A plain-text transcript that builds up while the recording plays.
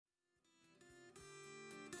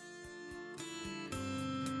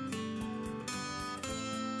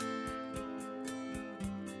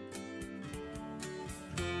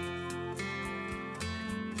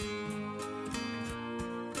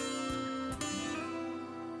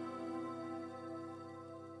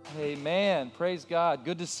Amen. Praise God.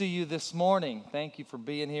 Good to see you this morning. Thank you for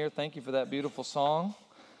being here. Thank you for that beautiful song.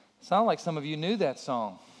 Sound like some of you knew that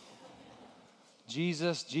song.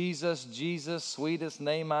 Jesus, Jesus, Jesus, sweetest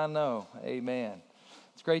name I know. Amen.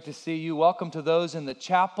 It's great to see you. Welcome to those in the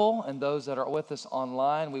chapel and those that are with us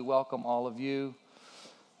online. We welcome all of you.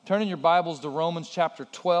 Turn in your Bibles to Romans chapter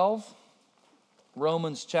 12.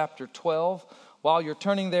 Romans chapter 12. While you're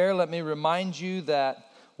turning there, let me remind you that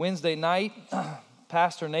Wednesday night,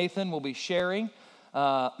 Pastor Nathan will be sharing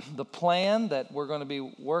the plan that we're going to be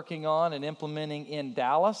working on and implementing in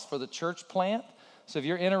Dallas for the church plant. So if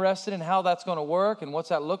you're interested in how that's going to work and what's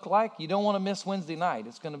that look like, you don't want to miss Wednesday night.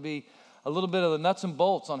 It's going to be a little bit of the nuts and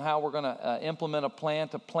bolts on how we're going to implement a plan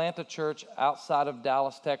to plant a church outside of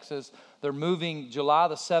Dallas, Texas. They're moving July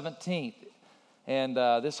the 17th. And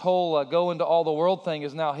this whole go into all the world thing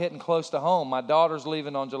is now hitting close to home. My daughter's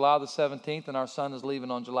leaving on July the 17th, and our son is leaving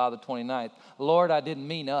on July the 29th. Lord, I didn't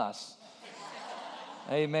mean us.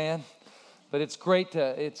 Amen. But it's great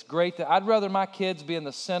to, I'd rather my kids be in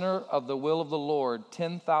the center of the will of the Lord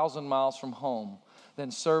 10,000 miles from home than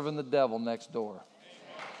serving the devil next door.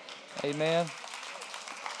 Amen.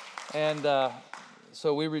 And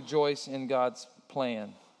so we rejoice in God's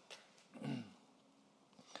plan.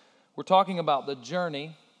 We're talking about the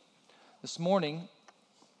journey. This morning,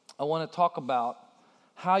 I want to talk about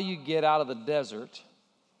how you get out of the desert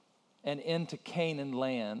and into Canaan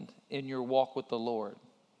land in your walk with the Lord.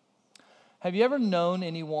 Have you ever known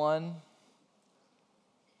anyone,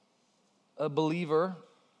 a believer,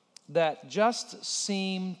 that just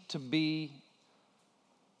seemed to be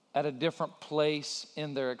at a different place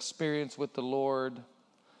in their experience with the Lord?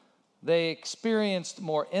 They experienced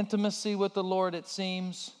more intimacy with the Lord, it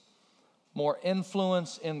seems, more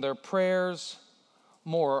influence in their prayers,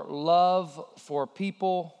 more love for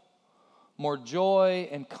people, more joy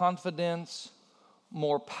and confidence,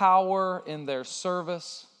 more power in their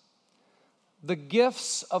service. The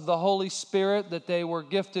gifts of the Holy Spirit that they were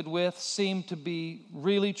gifted with seemed to be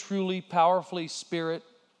really, truly, powerfully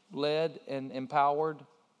Spirit-led and empowered.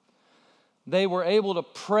 They were able to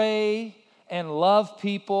pray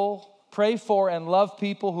for and love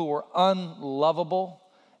people who were unlovable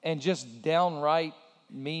and just downright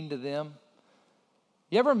mean to them.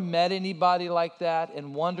 You ever met anybody like that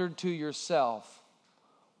and wondered to yourself,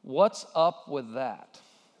 what's up with that?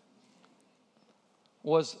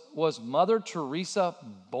 Was Mother Teresa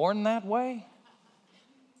born that way?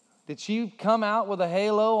 Did she come out with a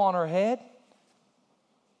halo on her head?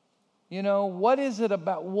 You know, what is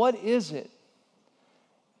it?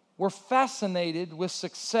 We're fascinated with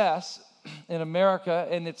success in America,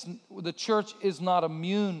 and the church is not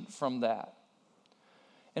immune from that.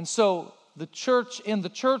 And so in the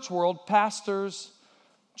church world, pastors,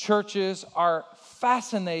 churches are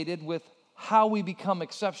fascinated with how we become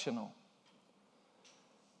exceptional.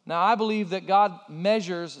 Now, I believe that God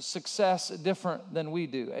measures success different than we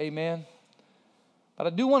do. Amen. But I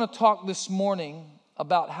do want to talk this morning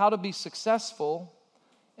about how to be successful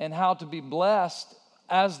and how to be blessed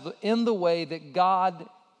in the way that God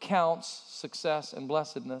counts success and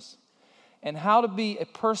blessedness, and how to be a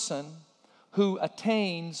person who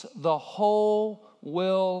attains the whole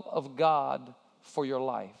will of God for your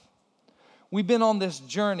life. We've been on this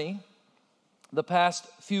journey the past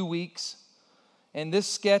few weeks, and this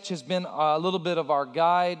sketch has been a little bit of our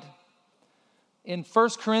guide. In 1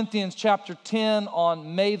 Corinthians chapter 10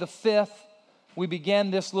 on May the 5th, we began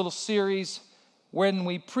this little series when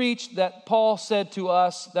we preached that Paul said to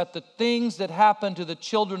us that the things that happened to the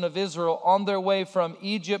children of Israel on their way from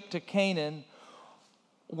Egypt to Canaan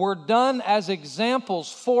were done as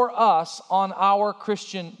examples for us on our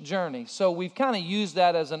Christian journey. So we've kind of used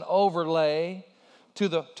that as an overlay to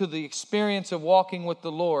the experience of walking with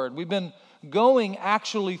the Lord. We've been going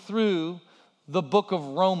actually through the book of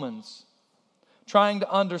Romans, trying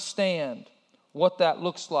to understand what that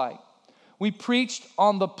looks like. We preached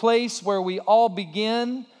on the place where we all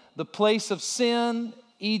begin, the place of sin,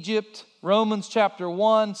 Egypt, Romans chapter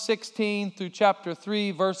 1, 16 through chapter 3,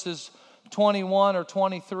 verses 21 or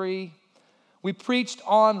 23. We preached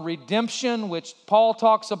on redemption, which Paul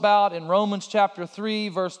talks about in Romans chapter 3,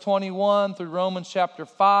 verse 21 through Romans chapter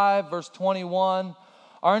 5, verse 21.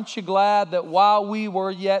 Aren't you glad that while we were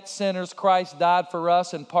yet sinners, Christ died for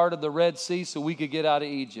us and parted the Red Sea so we could get out of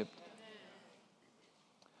Egypt?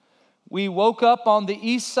 We woke up on the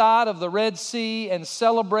east side of the Red Sea and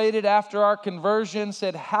celebrated after our conversion,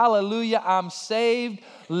 said, hallelujah, I'm saved.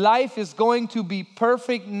 Life is going to be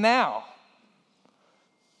perfect now.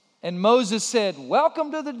 And Moses said,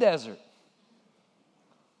 welcome to the desert.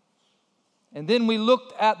 And then we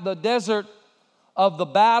looked at the desert of the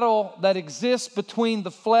battle that exists between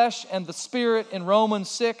the flesh and the spirit in Romans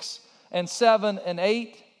 6 and 7 and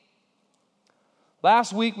 8.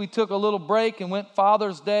 Last week we took a little break and went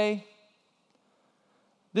Father's Day.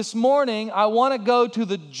 This morning I want to go to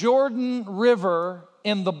the Jordan River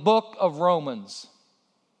in the book of Romans.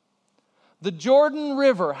 The Jordan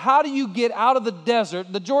River. How do you get out of the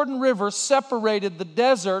desert? The Jordan River separated the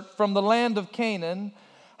desert from the land of Canaan.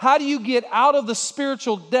 How do you get out of the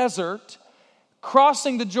spiritual desert,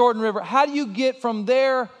 crossing the Jordan River? How do you get from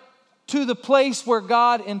there to the place where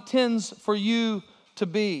God intends for you to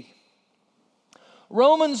be?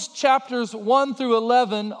 Romans chapters 1 through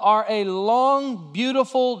 11 are a long,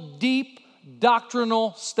 beautiful, deep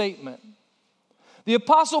doctrinal statement. The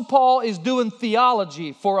Apostle Paul is doing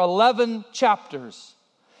theology for 11 chapters.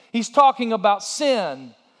 He's talking about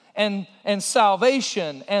sin and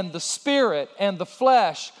salvation and the spirit and the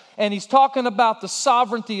flesh. And he's talking about the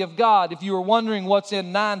sovereignty of God. If you were wondering what's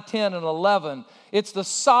in 9, 10, and 11, it's the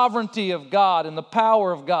sovereignty of God and the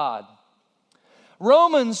power of God.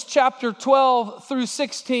 Romans chapter 12 through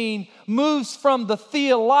 16 moves from the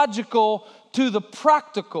theological to the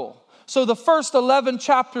practical. So the first 11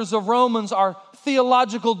 chapters of Romans are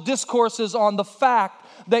theological discourses on the fact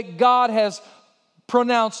that God has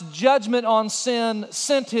pronounced judgment on sin,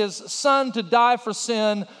 sent His Son to die for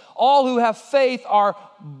sin. All who have faith are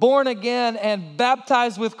born again and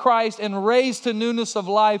baptized with Christ and raised to newness of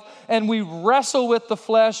life. And we wrestle with the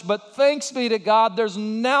flesh, but thanks be to God, there's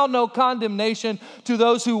now no condemnation to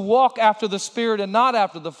those who walk after the Spirit and not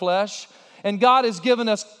after the flesh. And God has given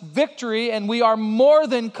us victory, and we are more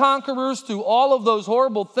than conquerors through all of those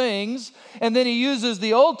horrible things. And then he uses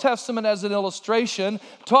the Old Testament as an illustration,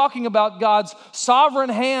 talking about God's sovereign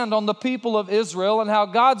hand on the people of Israel and how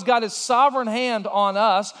God's got His sovereign hand on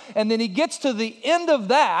us. And then he gets to the end of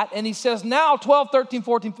that, and he says, now 12, 13,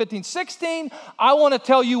 14, 15, 16, I want to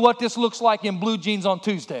tell you what this looks like in blue jeans on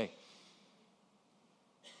Tuesday.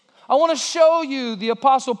 I want to show you, the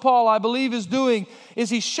Apostle Paul, I believe,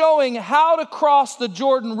 he's showing how to cross the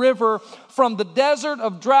Jordan River from the desert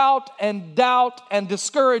of drought and doubt and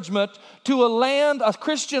discouragement to a land, a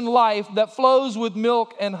Christian life that flows with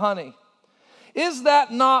milk and honey. Is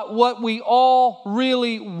that not what we all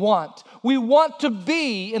really want? We want to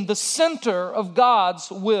be in the center of God's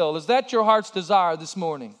will. Is that your heart's desire this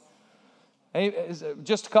morning? Is it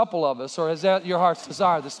just a couple of us, or is that your heart's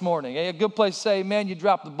desire this morning? A good place to say, man, you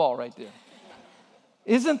dropped the ball right there.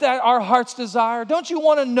 Isn't that our heart's desire? Don't you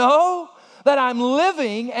want to know that I'm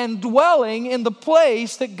living and dwelling in the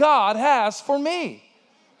place that God has for me?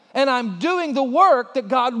 And I'm doing the work that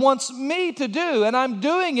God wants me to do, and I'm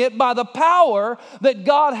doing it by the power that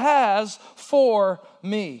God has for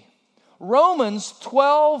me. Romans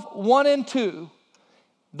 12, 1 and 2.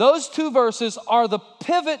 Those two verses are the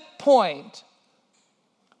pivot point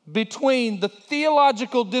between the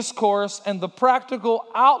theological discourse and the practical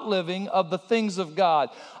outliving of the things of God.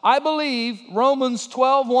 I believe Romans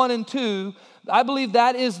 12, 1 and 2, I believe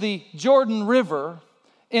that is the Jordan River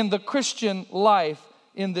in the Christian life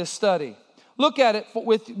in this study. Look at it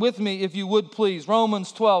with me, if you would please.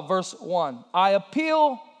 Romans 12, verse 1. I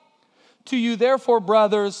appeal to you, therefore,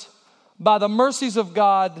 brothers, by the mercies of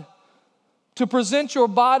God, to present your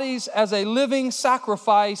bodies as a living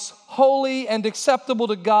sacrifice, holy and acceptable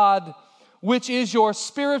to God, which is your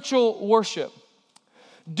spiritual worship.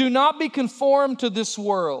 Do not be conformed to this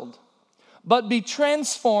world, but be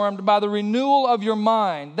transformed by the renewal of your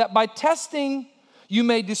mind, that by testing you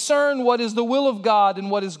may discern what is the will of God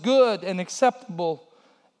and what is good and acceptable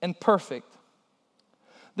and perfect.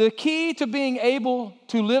 The key to being able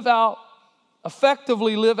to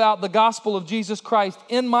effectively live out the gospel of Jesus Christ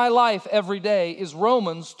in my life every day is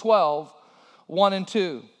Romans 12, 1 and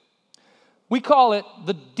 2. We call it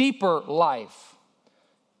the deeper life.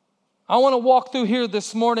 I want to walk through here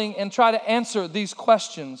this morning and try to answer these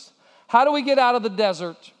questions. How do we get out of the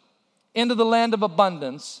desert into the land of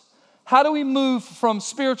abundance? How do we move from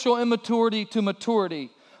spiritual immaturity to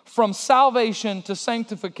maturity? From salvation to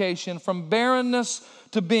sanctification, from barrenness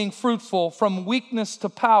to being fruitful, from weakness to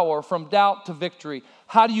power, from doubt to victory.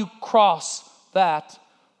 How do you cross that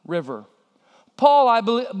river? Paul, I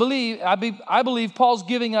believe Paul's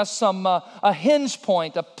giving us a hinge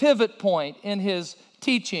point, a pivot point in his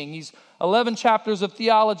teaching. He's 11 chapters of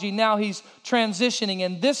theology. Now he's transitioning,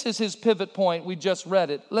 and this is his pivot point. We just read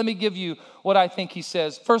it. Let me give you what I think he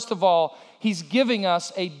says. First of all, he's giving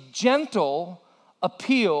us a gentle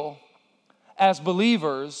appeal as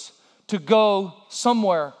believers to go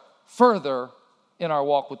somewhere further in our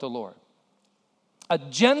walk with the Lord. A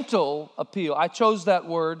gentle appeal. I chose that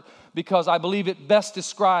word because I believe it best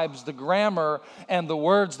describes the grammar and the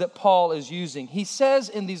words that Paul is using. He says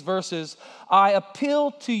in these verses, I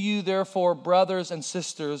appeal to you, therefore, brothers and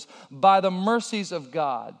sisters, by the mercies of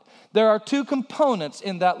God. There are two components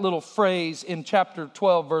in that little phrase in chapter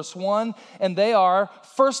 12, verse 1, and they are,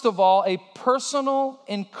 first of all, a personal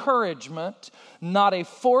encouragement, not a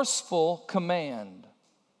forceful command.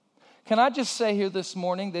 Can I just say here this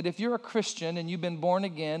morning that if you're a Christian and you've been born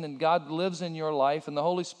again and God lives in your life and the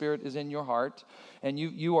Holy Spirit is in your heart and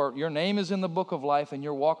your name is in the book of life and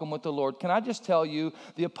you're walking with the Lord, can I just tell you,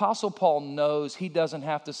 the Apostle Paul knows he doesn't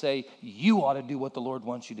have to say, you ought to do what the Lord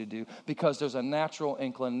wants you to do, because there's a natural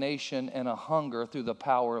inclination and a hunger through the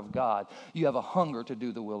power of God. You have a hunger to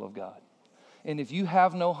do the will of God. And if you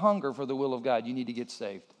have no hunger for the will of God, you need to get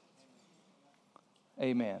saved.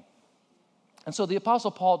 Amen. And so the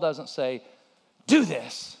Apostle Paul doesn't say, do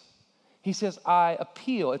this. He says, I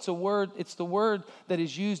appeal. It's the word that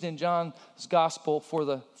is used in John's gospel for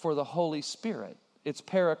the Holy Spirit. It's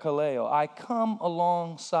parakaleo. I come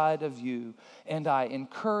alongside of you and I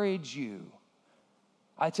encourage you.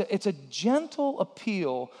 It's a gentle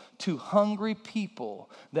appeal to hungry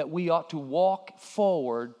people that we ought to walk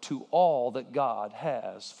forward to all that God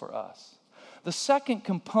has for us. The second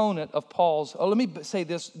component of Paul's, let me say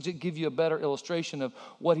this to give you a better illustration of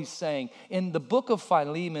what he's saying. In the book of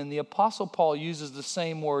Philemon, the Apostle Paul uses the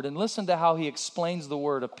same word, and listen to how he explains the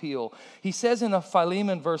word appeal. He says in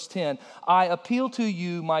Philemon verse 10, I appeal to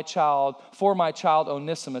you, my child, for my child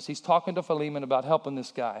Onesimus. He's talking to Philemon about helping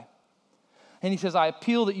this guy. And he says, I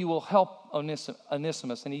appeal that you will help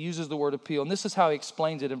Onesimus. And he uses the word appeal. And this is how he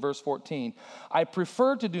explains it in verse 14. I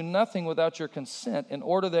prefer to do nothing without your consent, in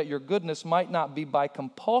order that your goodness might not be by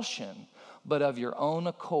compulsion, but of your own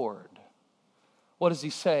accord. What is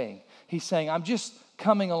he saying? He's saying, I'm just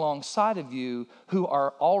coming alongside of you who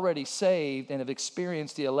are already saved and have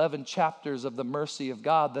experienced the 11 chapters of the mercy of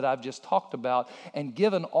God that I've just talked about. And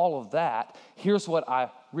given all of that, here's what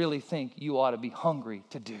I really think you ought to be hungry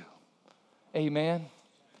to do. Amen.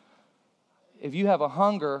 If you have a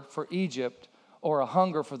hunger for Egypt or a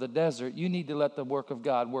hunger for the desert, you need to let the work of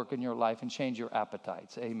God work in your life and change your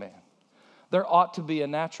appetites. Amen. There ought to be a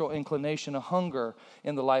natural inclination, a hunger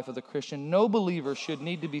in the life of the Christian. No believer should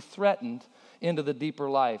need to be threatened into the deeper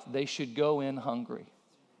life. They should go in hungry.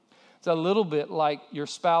 It's a little bit like your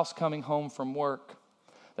spouse coming home from work.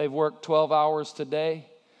 They've worked 12 hours today.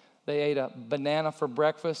 They ate a banana for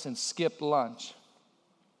breakfast and skipped lunch.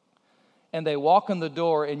 And they walk in the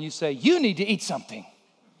door and you say, you need to eat something.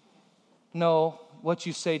 No, what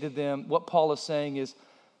you say to them, what Paul is saying is,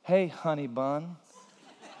 hey, honey bun,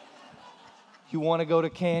 you want to go to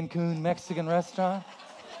Cancun Mexican restaurant?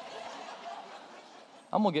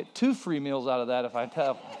 I'm going to get 2 free meals out of that if I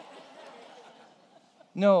tell them.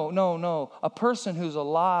 No. A person who's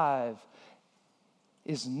alive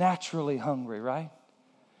is naturally hungry, right?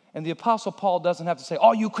 And the Apostle Paul doesn't have to say,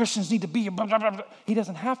 all you Christians need to be, blah, blah, blah. He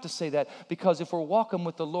doesn't have to say that, because if we're walking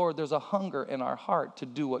with the Lord, there's a hunger in our heart to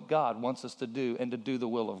do what God wants us to do and to do the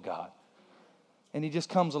will of God. And he just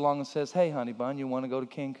comes along and says, hey, honey bun, you want to go to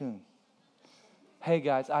Cancun? Hey,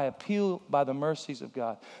 guys, I appeal by the mercies of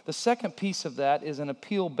God. The second piece of that is an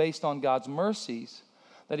appeal based on God's mercies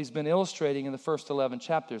that he's been illustrating in the first 11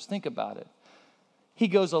 chapters. Think about it. He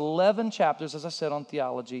goes 11 chapters, as I said, on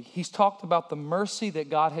theology. He's talked about the mercy that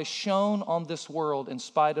God has shown on this world in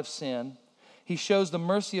spite of sin. He shows the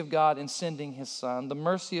mercy of God in sending his son, the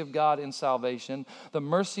mercy of God in salvation, the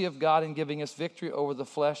mercy of God in giving us victory over the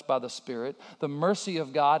flesh by the Spirit, the mercy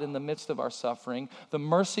of God in the midst of our suffering, the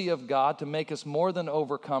mercy of God to make us more than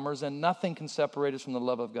overcomers, and nothing can separate us from the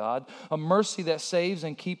love of God, a mercy that saves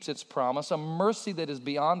and keeps its promise, a mercy that is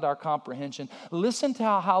beyond our comprehension. Listen to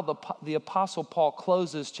how the Apostle Paul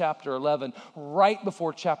closes chapter 11 right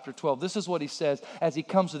before chapter 12. This is what he says as he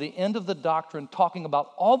comes to the end of the doctrine, talking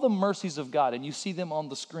about all the mercies of God. And you see them on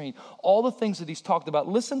the screen. All the things that he's talked about.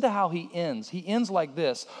 Listen to how he ends. He ends like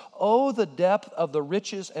this. Oh, the depth of the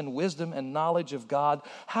riches and wisdom and knowledge of God.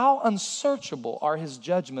 How unsearchable are his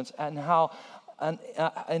judgments, and how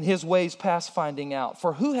and his ways past finding out.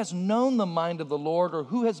 For who has known the mind of the Lord, or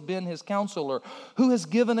who has been his counselor? Who has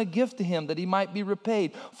given a gift to him that he might be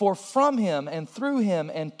repaid? For from him and through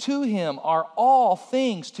him and to him are all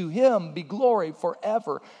things. To him be glory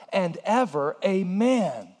forever and ever.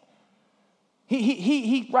 Amen.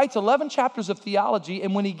 He writes 11 chapters of theology,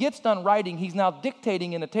 and when he gets done writing, he's now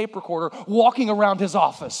dictating in a tape recorder, walking around his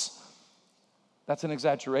office. That's an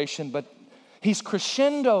exaggeration, but He's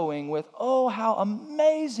crescendoing with, oh, how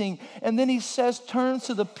amazing. And then he says, turns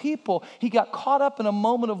to the people. He got caught up in a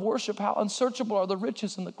moment of worship. How unsearchable are the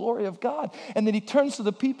riches and the glory of God. And then he turns to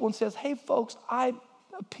the people and says, hey, folks, I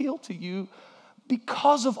appeal to you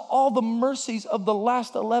because of all the mercies of the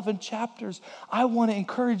last 11 chapters. I want to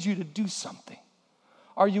encourage you to do something.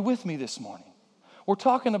 Are you with me this morning? We're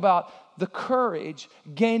talking about the courage,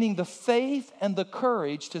 gaining the faith and the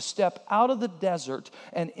courage to step out of the desert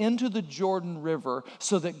and into the Jordan River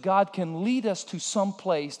so that God can lead us to some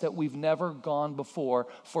place that we've never gone before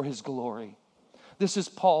for his glory. This is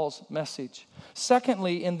Paul's message.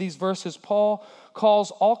 Secondly, in these verses, Paul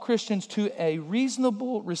calls all Christians to a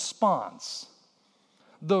reasonable response.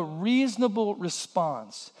 The reasonable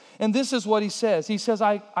response. And this is what he says. He says,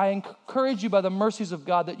 I encourage you by the mercies of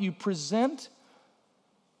God that you present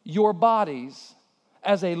your bodies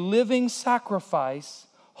as a living sacrifice,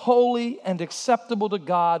 holy and acceptable to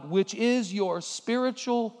God, which is your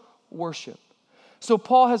spiritual worship. So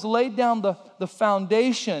Paul has laid down the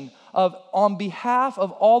foundation of on behalf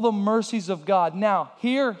of all the mercies of God. Now,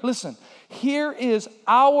 here is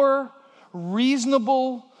our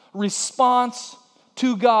reasonable response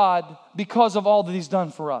to God because of all that he's done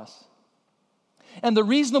for us. And the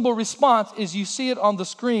reasonable response is, you see it on the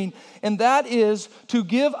screen, and that is to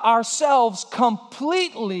give ourselves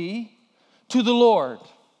completely to the Lord.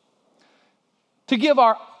 To give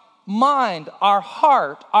our mind, our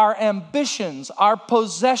heart, our ambitions, our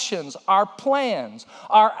possessions, our plans,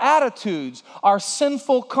 our attitudes, our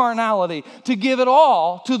sinful carnality, to give it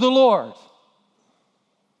all to the Lord.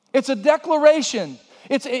 It's a declaration.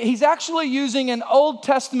 He's actually using an Old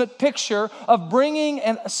Testament picture of bringing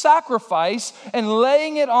a sacrifice and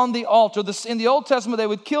laying it on the altar. In the Old Testament, they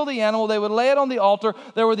would kill the animal, they would lay it on the altar.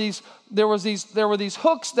 There were these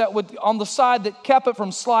hooks that would on the side that kept it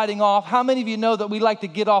from sliding off. How many of you know that we like to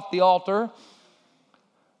get off the altar?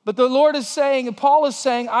 But the Lord is saying, and Paul is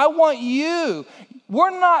saying, I want you. We're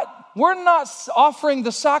not offering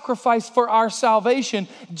the sacrifice for our salvation.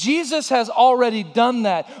 Jesus has already done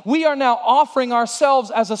that. We are now offering ourselves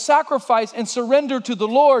as a sacrifice and surrender to the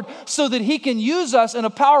Lord so that he can use us in a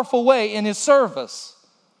powerful way in his service.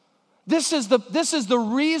 This is the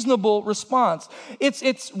reasonable response.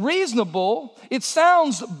 It's reasonable. It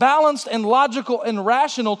sounds balanced and logical and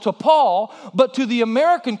rational to Paul, but to the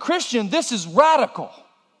American Christian, this is radical.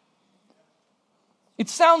 It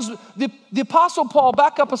sounds, the Apostle Paul,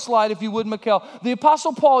 back up a slide if you would, Mikkel. The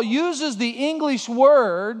Apostle Paul uses the English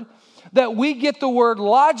word that we get the word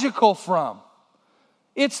logical from.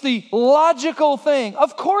 It's the logical thing.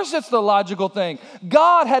 Of course it's the logical thing.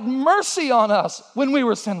 God had mercy on us when we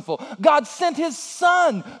were sinful. God sent his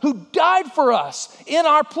son who died for us in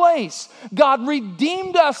our place. God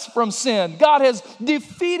redeemed us from sin. God has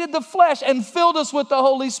defeated the flesh and filled us with the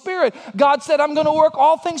Holy Spirit. God said, I'm going to work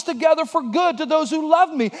all things together for good to those who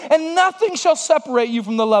love me, and nothing shall separate you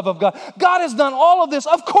from the love of God. God has done all of this.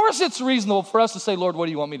 Of course it's reasonable for us to say, Lord, what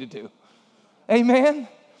do you want me to do? Amen?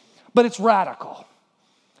 But it's radical.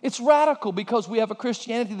 It's radical because we have a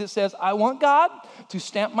Christianity that says, I want God to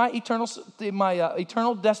stamp my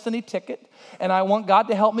eternal destiny ticket, and I want God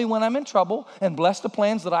to help me when I'm in trouble and bless the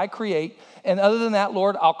plans that I create. And other than that,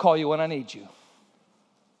 Lord, I'll call you when I need you.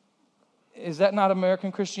 Is that not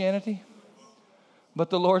American Christianity? But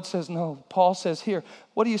the Lord says, no. Paul says here,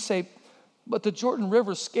 what do you say? But the Jordan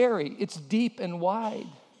River's scary. It's deep and wide.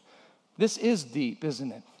 This is deep,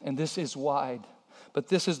 isn't it? And this is wide. But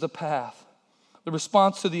this is the path. The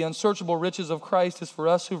response to the unsearchable riches of Christ is for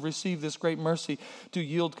us who've received this great mercy to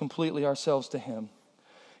yield completely ourselves to him.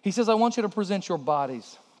 He says, I want you to present your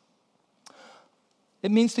bodies. It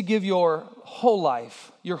means to give your whole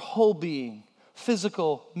life, your whole being,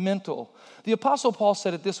 physical, mental. The Apostle Paul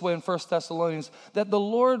said it this way in 1 Thessalonians, that the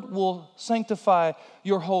Lord will sanctify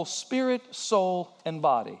your whole spirit, soul, and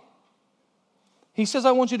body. He says,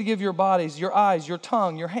 I want you to give your bodies, your eyes, your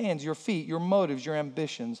tongue, your hands, your feet, your motives, your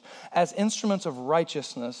ambitions as instruments of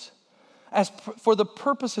righteousness, for the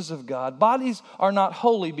purposes of God. Bodies are not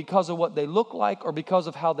holy because of what they look like or because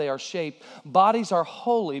of how they are shaped. Bodies are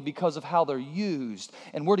holy because of how they're used.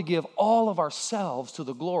 And we're to give all of ourselves to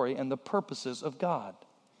the glory and the purposes of God.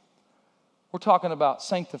 We're talking about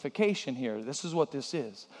sanctification here. This is what this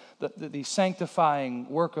is, the sanctifying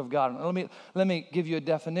work of God. Let me give you a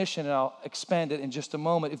definition, and I'll expand it in just a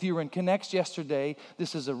moment. If you were in Connects yesterday,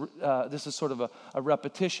 this is sort of a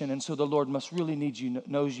repetition, and so the Lord must really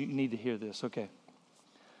knows you need to hear this. Okay.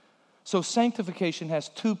 So sanctification has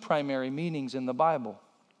two primary meanings in the Bible.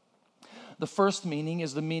 The first meaning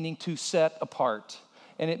is the meaning to set apart.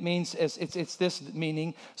 And it means, it's this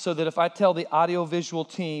meaning, so that if I tell the audiovisual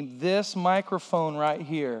team, this microphone right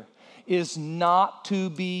here is not to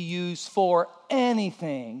be used for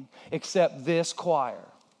anything except this choir.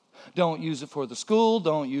 Don't use it for the school.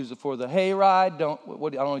 Don't use it for the hayride. I don't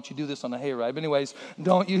know if you do this on the hayride. But anyways,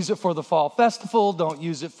 don't use it for the fall festival. Don't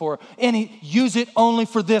use it for use it only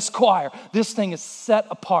for this choir. This thing is set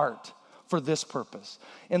apart for this purpose.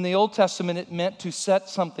 In the Old Testament, it meant to set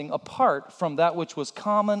something apart from that which was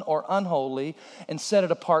common or unholy and set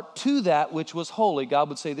it apart to that which was holy. God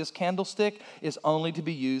would say, this candlestick is only to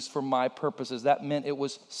be used for my purposes. That meant it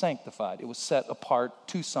was sanctified. It was set apart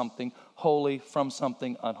to something holy from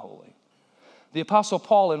something unholy. The Apostle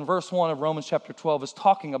Paul in verse 1 of Romans chapter 12 is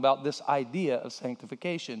talking about this idea of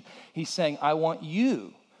sanctification. He's saying, I want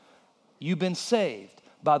you've been saved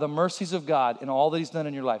by the mercies of God and all that He's done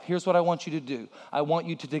in your life. Here's what I want you to do. I want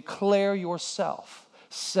you to declare yourself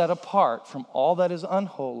set apart from all that is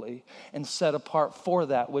unholy and set apart for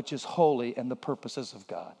that which is holy and the purposes of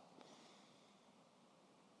God.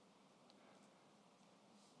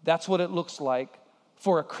 That's what it looks like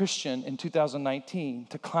for a Christian in 2019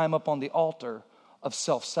 to climb up on the altar of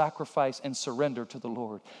self-sacrifice and surrender to the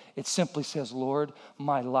Lord. It simply says, Lord,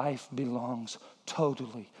 my life belongs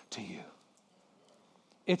totally to you.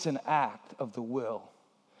 It's an act of the will.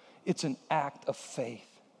 It's an act of faith.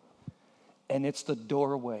 And it's the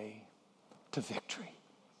doorway to victory.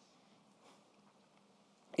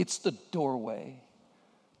 It's the doorway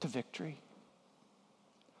to victory.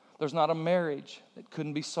 There's not a marriage that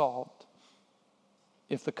couldn't be solved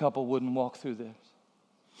if the couple wouldn't walk through this.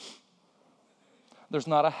 There's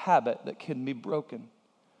not a habit that can be broken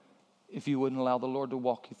if you wouldn't allow the Lord to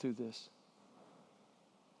walk you through this.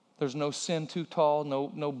 There's no sin too tall,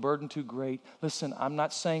 no burden too great. Listen, I'm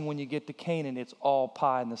not saying when you get to Canaan, it's all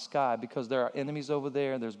pie in the sky, because there are enemies over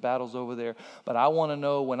there and there's battles over there. But I want to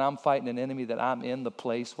know when I'm fighting an enemy that I'm in the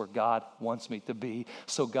place where God wants me to be,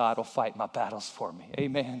 so God will fight my battles for me.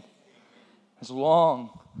 Amen. As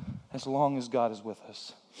long as God is with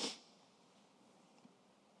us.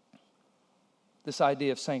 This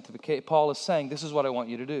idea of sanctification, Paul is saying, this is what I want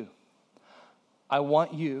you to do. I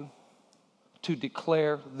want you to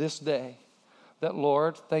declare this day that,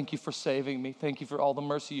 Lord, thank you for saving me. Thank you for all the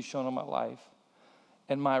mercy you've shown in my life.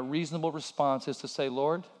 And my reasonable response is to say,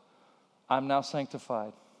 Lord, I'm now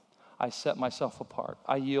sanctified. I set myself apart.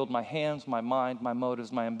 I yield my hands, my mind, my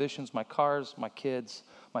motives, my ambitions, my cars, my kids,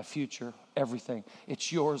 my future, everything.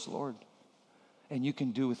 It's yours, Lord. And you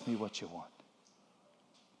can do with me what you want.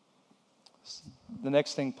 The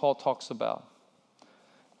next thing Paul talks about.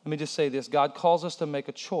 Let me just say this. God calls us to make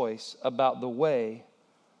a choice about the way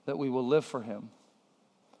that we will live for Him.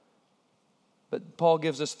 But Paul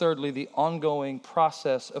gives us, thirdly, the ongoing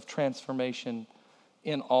process of transformation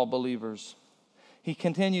in all believers. He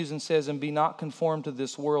continues and says, and be not conformed to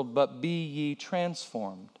this world, but be ye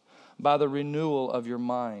transformed by the renewal of your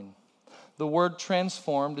mind. The word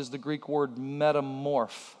transformed is the Greek word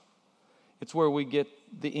metamorph. It's where we get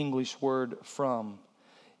the English word from.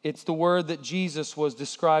 It's the word that Jesus was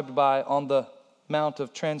described by on the Mount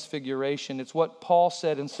of Transfiguration. It's what Paul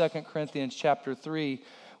said in 2 Corinthians chapter 3,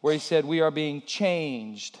 where he said, we are being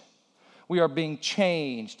changed. We are being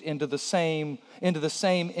changed into the same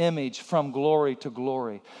image from glory to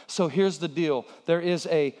glory. So here's the deal. There is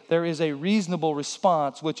a reasonable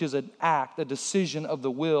response, which is an act, a decision of the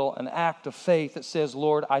will, an act of faith that says,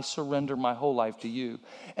 Lord, I surrender my whole life to you.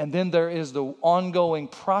 And then there is the ongoing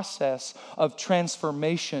process of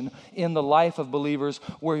transformation in the life of believers,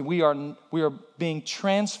 where we are being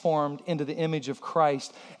transformed into the image of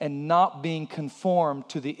Christ and not being conformed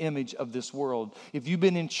to the image of this world. If you've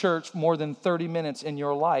been in church more than 30 minutes in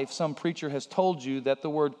your life, some preacher has told you that the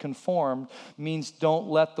word conformed means don't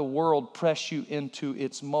let the world press you into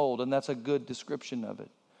its mold, and that's a good description of it.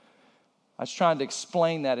 I was trying to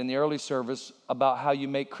explain that in the early service about how you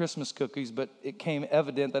make Christmas cookies, but it came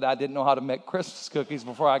evident that I didn't know how to make Christmas cookies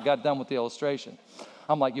before I got done with the illustration.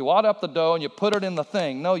 I'm like, you wad up the dough and you put it in the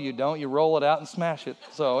thing. No, you don't. You roll it out and smash it.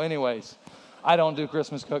 So anyways, I don't do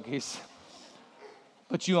Christmas cookies.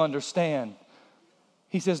 But you understand.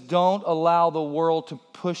 He says, don't allow the world to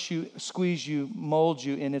push you, squeeze you, mold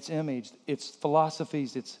you in its image, its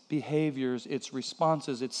philosophies, its behaviors, its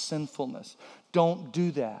responses, its sinfulness. Don't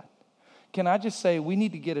do that. Can I just say, we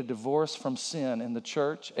need to get a divorce from sin in the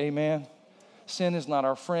church. Amen. Sin is not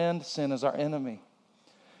our friend. Sin is our enemy.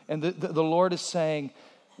 And the Lord is saying,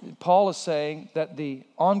 Paul is saying that the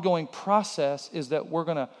ongoing process is that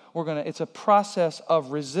it's a process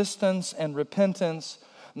of resistance and repentance,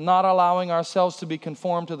 not allowing ourselves to be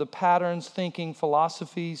conformed to the patterns, thinking,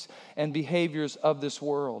 philosophies, and behaviors of this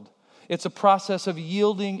world. It's a process of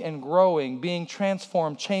yielding and growing, being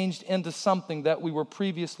transformed, changed into something that we were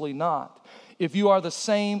previously not. If you are the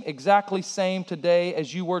same, exactly same today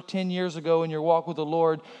as you were 10 years ago in your walk with the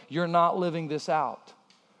Lord, you're not living this out.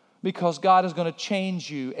 Because God is going to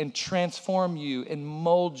change you and transform you and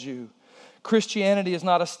mold you. Christianity is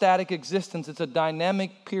not a static existence. It's a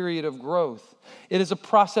dynamic period of growth. It is a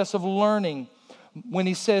process of learning. When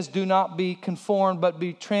he says, do not be conformed, but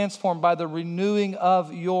be transformed by the renewing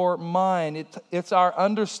of your mind. It's our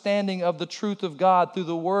understanding of the truth of God through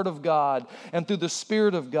the Word of God and through the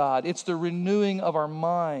Spirit of God. It's the renewing of our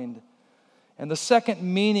mind. And the second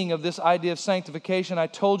meaning of this idea of sanctification, I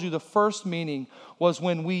told you the first meaning was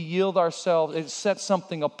when we yield ourselves, it sets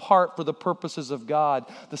something apart for the purposes of God.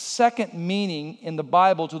 The second meaning in the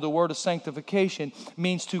Bible to the word of sanctification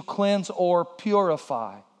means to cleanse or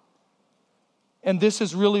purify. And this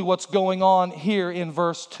is really what's going on here in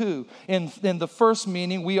verse 2. In the first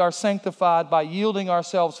meaning, we are sanctified by yielding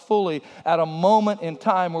ourselves fully at a moment in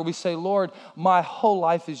time where we say, Lord, my whole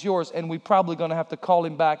life is yours. And we're probably going to have to call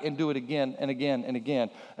him back and do it again and again and again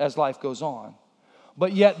as life goes on.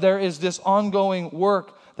 But yet there is this ongoing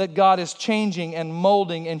work that God is changing and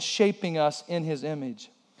molding and shaping us in his image.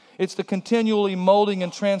 It's the continually molding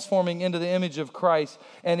and transforming into the image of Christ,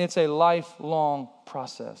 and it's a lifelong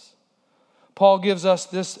process. Paul gives us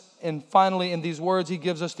this, and finally in these words, he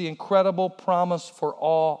gives us the incredible promise for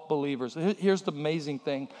all believers. Here's the amazing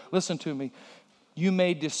thing. Listen to me. You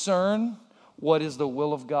may discern what is the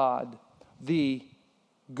will of God, the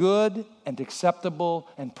good and acceptable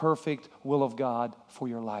and perfect will of God for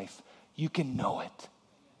your life. You can know it.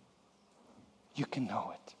 You can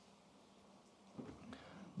know it.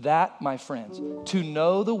 That, my friends, to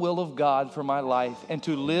know the will of God for my life and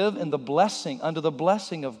to live in the blessing, under the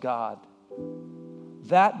blessing of God,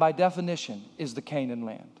 that, by definition, is the Canaan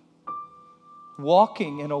land.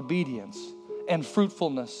 Walking in obedience and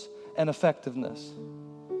fruitfulness and effectiveness.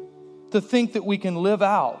 To think that we can live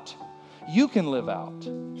out, you can live out.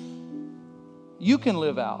 You can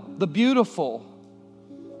live out the beautiful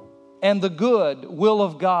and the good will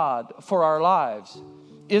of God for our lives.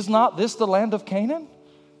 Is not this the land of Canaan?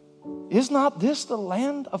 Is not this the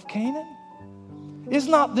land of Canaan? Is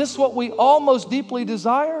not this what we all most deeply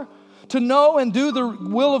desire? To know and do the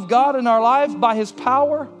will of God in our lives by his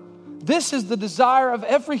power? This is the desire of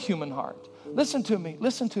every human heart. Listen to me,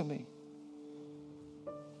 listen to me.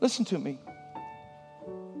 Listen to me.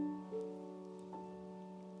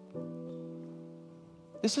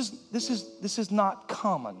 This is not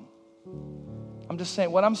common. I'm just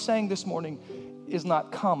saying, what I'm saying this morning is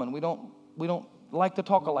not common. We don't like to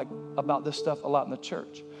talk about this stuff a lot in the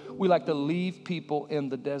church. We like to leave people in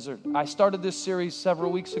the desert. I started this series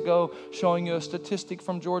several weeks ago showing you a statistic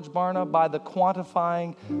from George Barna. By the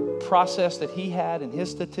quantifying process that he had in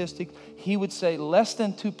his statistic, he would say less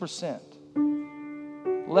than 2%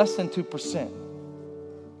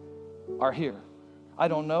 are here. I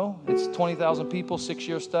don't know. It's 20,000 people,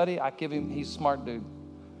 6-year study. I give him, he's a smart dude.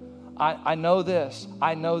 I know this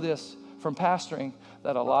from pastoring,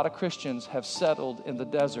 that a lot of Christians have settled in the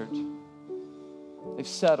desert. They've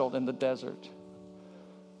settled in the desert.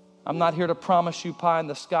 I'm not here to promise you pie in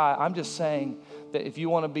the sky. I'm just saying that if you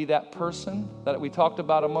want to be that person that we talked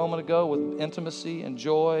about a moment ago with intimacy and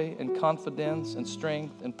joy and confidence and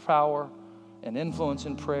strength and power and influence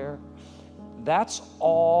in prayer, that's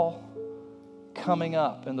all coming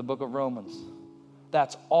up in the book of Romans.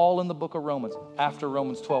 That's all in the book of Romans after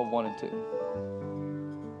Romans 12, 1 and 2.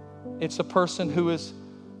 It's a person who is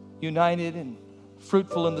united and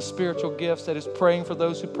fruitful in the spiritual gifts, that is praying for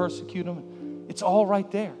those who persecute them. It's all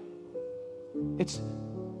right there.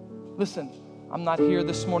 Listen, I'm not here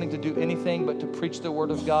this morning to do anything but to preach the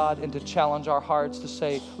word of God and to challenge our hearts to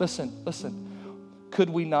say, listen, could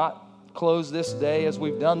we not close this day as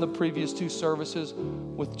we've done the previous 2 services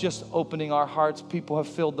with just opening our hearts? People have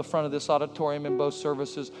filled the front of this auditorium in both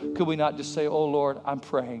services. Could we not just say, oh Lord, I'm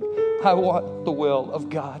praying. I want the will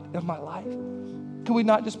of God in my life. Could we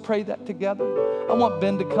not just pray that together? I want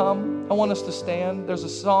Ben to come. I want us to stand. There's a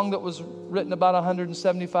song that was written about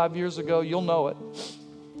 175 years ago. You'll know it.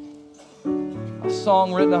 A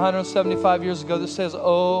song written 175 years ago that says,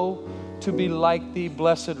 oh, to be like thee,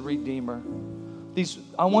 blessed Redeemer.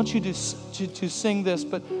 I want you to sing this,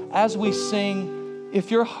 but as we sing,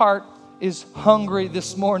 if your heart is hungry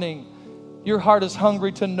this morning, your heart is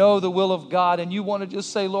hungry to know the will of God, and you want to just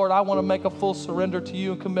say, Lord, I want to make a full surrender to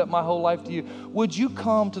you and commit my whole life to you. Would you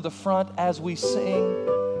come to the front as we sing?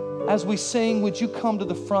 As we sing, would you come to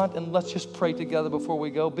the front and let's just pray together before we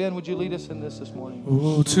go? Ben, would you lead us in this morning?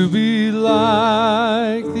 Oh, to be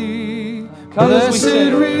like thee,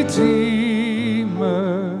 blessed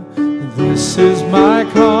Redeemer, this is my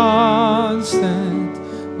constant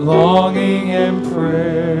longing and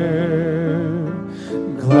prayer.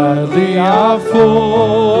 Gladly I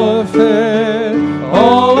forfeit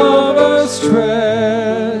all of earth's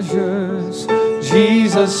treasures,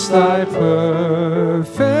 Jesus, thy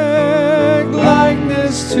perfect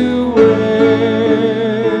likeness to wear.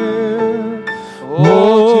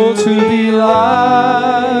 Oh, to be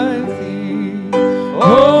like thee,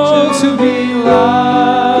 oh, to be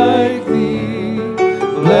like thee,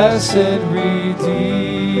 blessed Redeemer,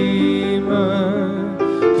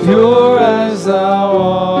 pure as thou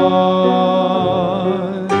art.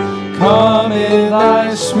 Come in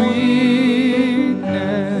thy sweetness,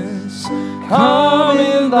 come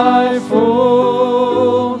in thy fullness,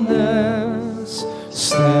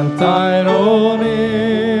 stamp thine own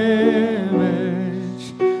image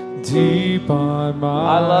deep on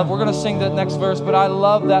my we're going to sing that next verse, but I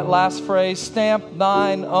love that last phrase, stamp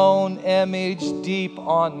thine own image deep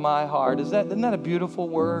on my heart. Isn't that a beautiful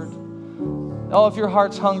word? Oh, if your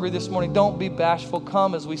heart's hungry this morning, don't be bashful.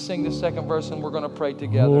 Come as we sing the second verse and we're going to pray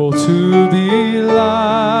together. Oh, to be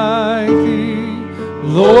like thee,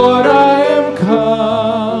 Lord, I am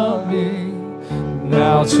coming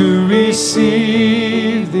now to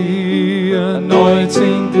receive the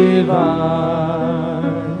anointing divine.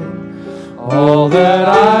 All that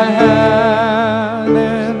I had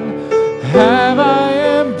and have I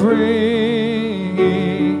am bringing,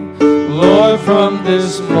 Lord, from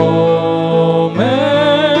this moment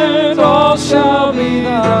all shall be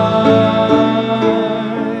thine.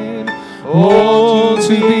 Oh,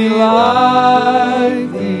 to be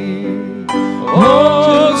like thee,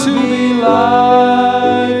 oh, to be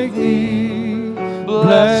like thee,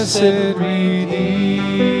 blessed Redeemer,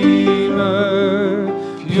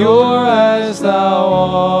 pure as thou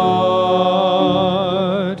art.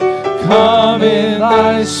 Come in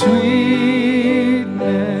thy sweetness,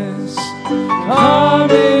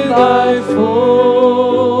 come in thy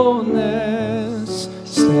fullness,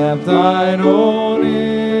 stamp thine own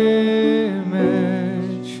image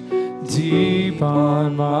deep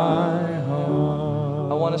on my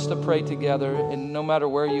heart. I want us to pray together, and no matter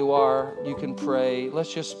where you are, you can pray.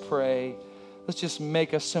 Let's just pray. Let's just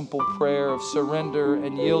make a simple prayer of surrender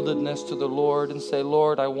and yieldedness to the Lord and say,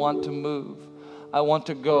 Lord, I want to move. I want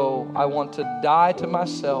to go. I want to die to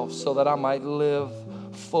myself so that I might live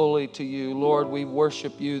fully to you. Lord, we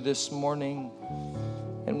worship you this morning,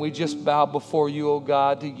 and we just bow before you, oh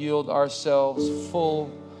God, to yield ourselves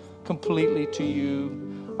completely to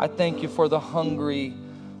you. I thank you for the hungry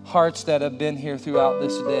hearts that have been here throughout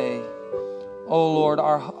this day. Oh Lord,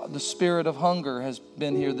 the spirit of hunger has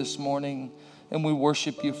been here this morning, and we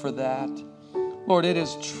worship you for that. Lord, it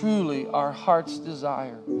is truly our heart's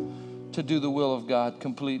desire to do the will of God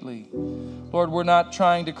completely. Lord, we're not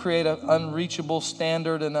trying to create an unreachable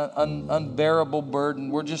standard and an unbearable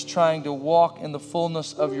burden. We're just trying to walk in the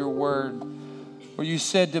fullness of your word, where you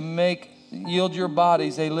said to yield your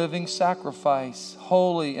bodies a living sacrifice,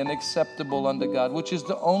 holy and acceptable unto God, which is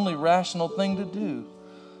the only rational thing to do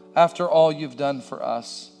after all you've done for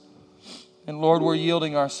us. And Lord, we're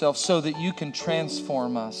yielding ourselves so that you can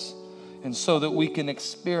transform us and so that we can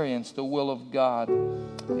experience the will of God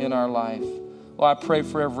in our life. Well, I pray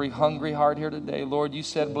for every hungry heart here today. Lord, you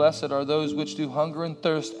said, blessed are those which do hunger and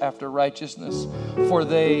thirst after righteousness, for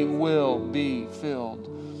they will be filled.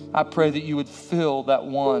 I pray that you would fill that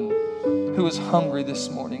one who is hungry this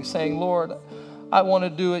morning, saying, Lord, I want to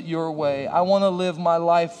do it your way. I want to live my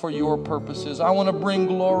life for your purposes. I want to bring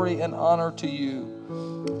glory and honor to you.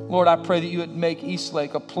 Lord, I pray that you would make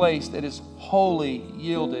Eastlake a place that is wholly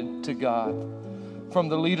yielded to God. From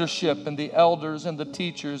the leadership and the elders and the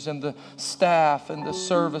teachers and the staff and the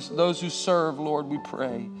service, those who serve, Lord, we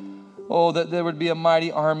pray. Oh, that there would be a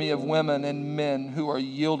mighty army of women and men who are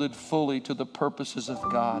yielded fully to the purposes of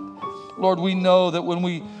God. Lord, we know that when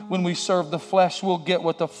we serve the flesh, we'll get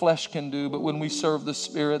what the flesh can do. But when we serve the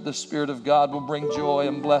Spirit of God will bring joy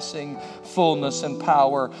and blessing, fullness and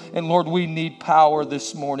power. And Lord, we need power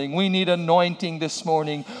this morning. We need anointing this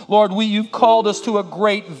morning. Lord, you've called us to a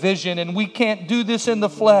great vision, and we can't do this in the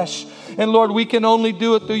flesh. And Lord, we can only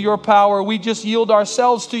do it through your power. We just yield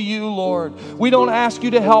ourselves to you, Lord. We don't ask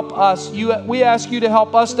you to help us. We ask you to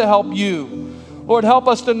help us to help you. Lord, help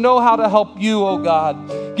us to know how to help you, oh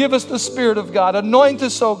God. Give us the Spirit of God. Anoint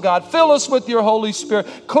us, oh God. Fill us with your Holy Spirit.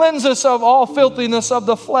 Cleanse us of all filthiness of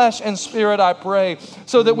the flesh and spirit, I pray,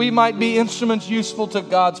 so that we might be instruments useful to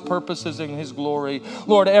God's purposes and his glory.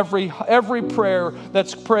 Lord, every prayer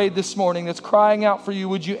that's prayed this morning that's crying out for you,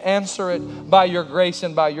 would you answer it by your grace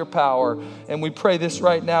and by your power? And we pray this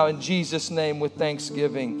right now in Jesus' name with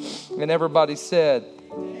thanksgiving. And everybody said,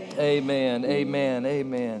 amen, amen,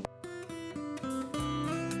 amen.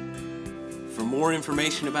 For more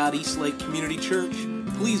information about Eastlake Community Church,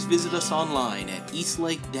 please visit us online at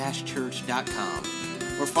eastlake-church.com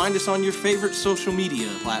or find us on your favorite social media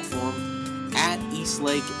platform at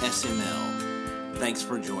EastlakeSML. Thanks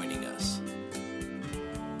for joining us.